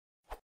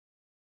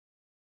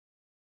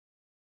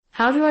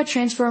How do I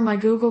transfer my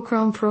Google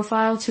Chrome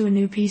profile to a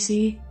new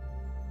PC?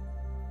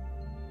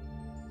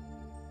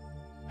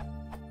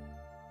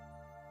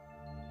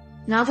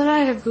 Now that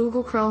I have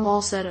Google Chrome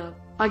all set up,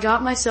 I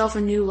got myself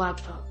a new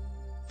laptop.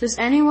 Does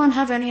anyone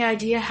have any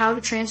idea how to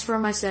transfer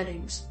my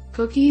settings,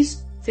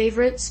 cookies,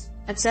 favorites,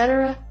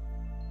 etc.?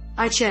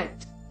 I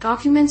checked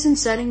Documents and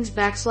Settings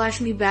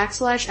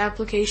 /me/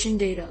 application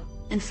data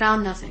and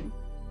found nothing.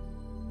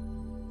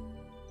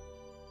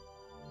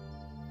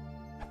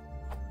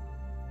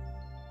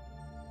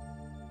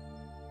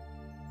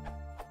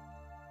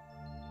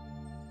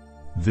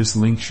 This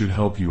link should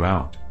help you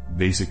out,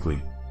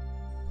 basically.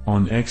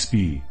 On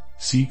XP,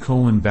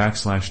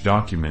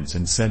 C:\documents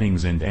and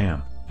settings and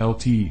amp,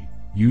 LT,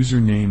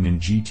 username and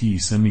GT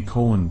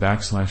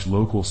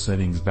 /local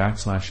settings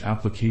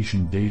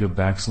 /application data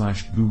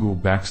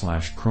 /Google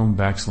 /Chrome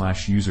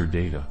 /user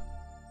data.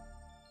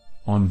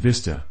 On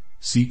Vista,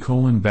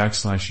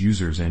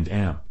 C:\users and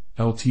amp,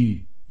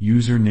 LT,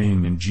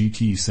 username and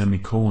GT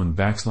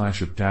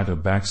 /appdata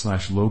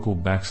 /local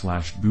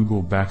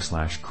 /Google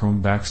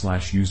 /Chrome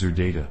 /user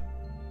data.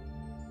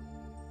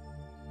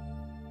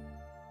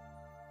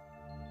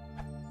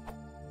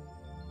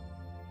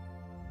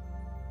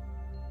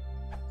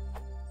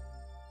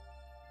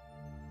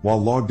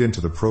 While logged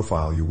into the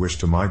profile you wish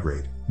to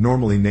migrate,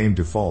 normally named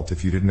default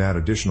if you didn't add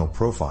additional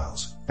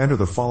profiles, enter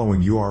the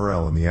following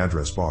URL in the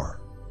address bar.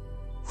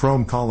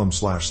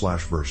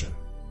 Chrome://version.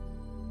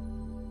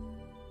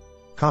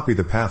 Copy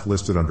the path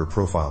listed under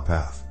profile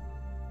path.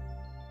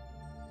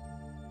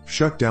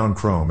 Shut down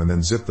Chrome and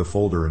then zip the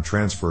folder and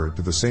transfer it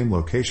to the same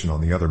location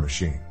on the other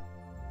machine.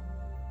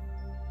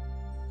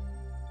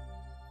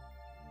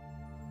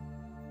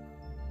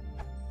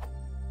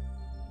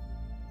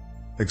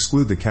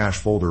 Exclude the cache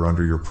folder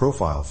under your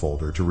profile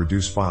folder to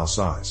reduce file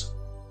size.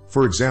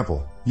 For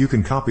example, you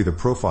can copy the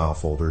profile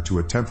folder to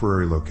a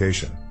temporary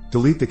location,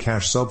 delete the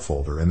cache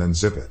subfolder and then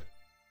zip it.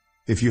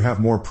 If you have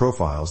more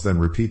profiles, then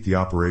repeat the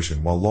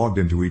operation while logged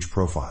into each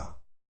profile.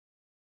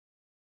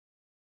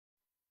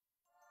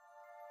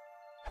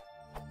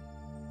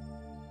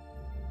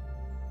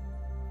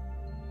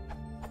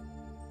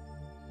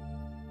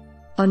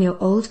 On your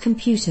old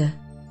computer,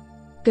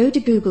 go to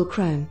Google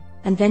Chrome,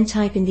 and then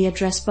type in the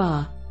address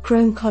bar,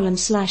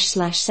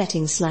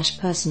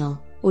 Chrome://settings/personal,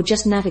 or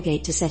just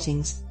navigate to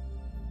settings.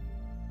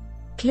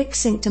 Click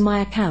sync to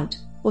my account,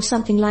 or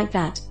something like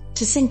that,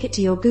 to sync it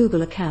to your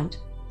Google account.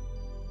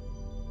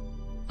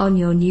 On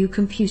your new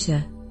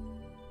computer,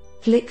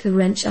 click the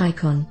wrench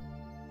icon.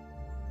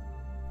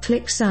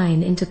 Click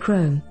sign into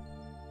Chrome.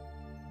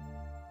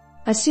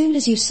 As soon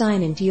as you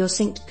sign into your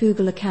synced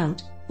Google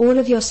account, all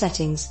of your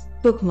settings,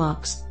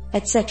 bookmarks,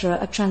 etc.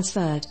 are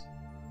transferred.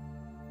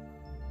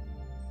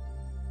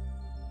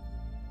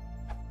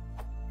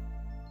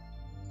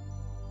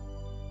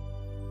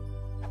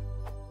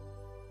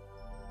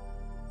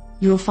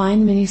 You'll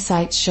find many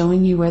sites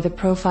showing you where the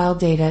profile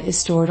data is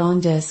stored on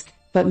disk,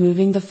 but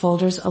moving the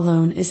folders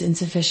alone is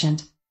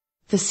insufficient.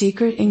 The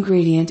secret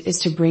ingredient is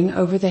to bring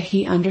over the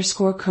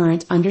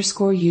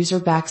he_current_user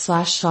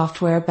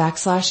 /software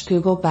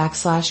 /Google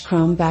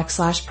 /Chrome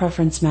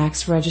 /preference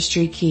max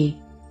registry key.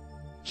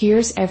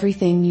 Here's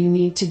everything you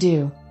need to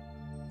do.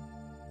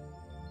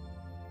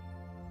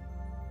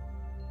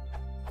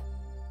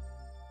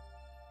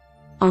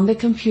 On the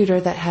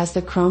computer that has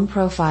the Chrome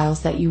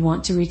profiles that you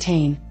want to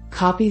retain,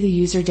 copy the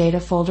user data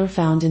folder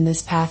found in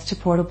this path to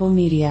portable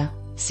media,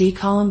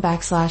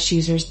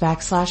 C:\users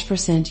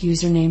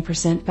 %username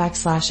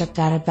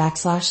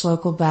 %appdata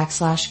 /local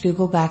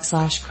 /Google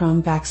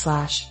 /Chrome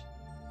 /.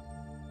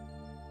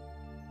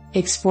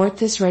 Export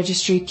this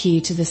registry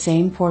key to the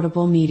same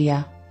portable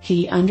media,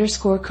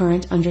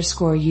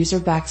 he_current_user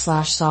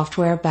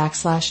 /software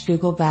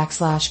 /Google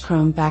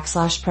 /Chrome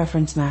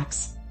 /preference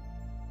max.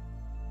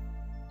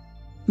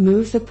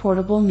 Move the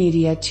portable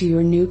media to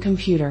your new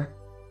computer.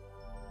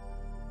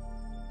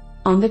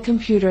 On the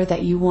computer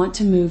that you want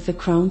to move the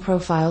Chrome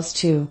profiles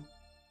to,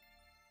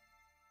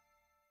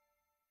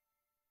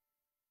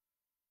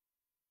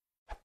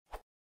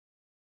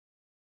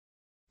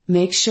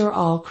 make sure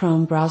all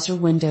Chrome browser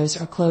windows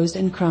are closed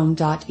and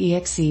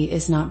Chrome.exe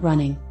is not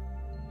running.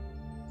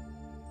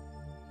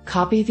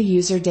 Copy the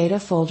user data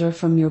folder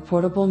from your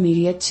portable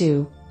media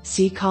to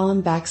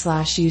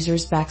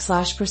C:\users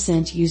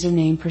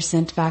 %username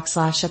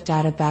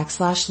 %appdata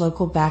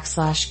 /local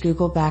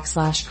 /Google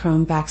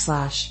 /Chrome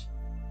 /.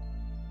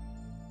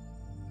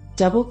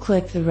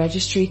 Double-click the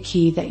registry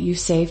key that you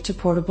saved to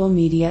portable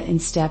media in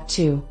Step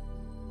 2.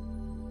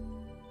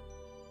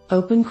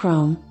 Open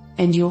Chrome,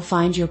 and you'll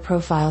find your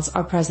profiles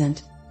are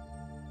present.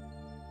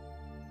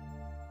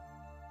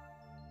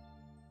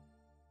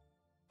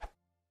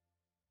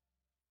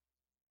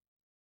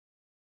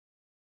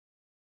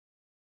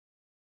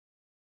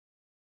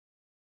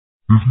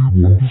 If you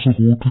want to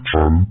support the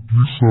channel,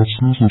 please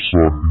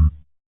subscribe.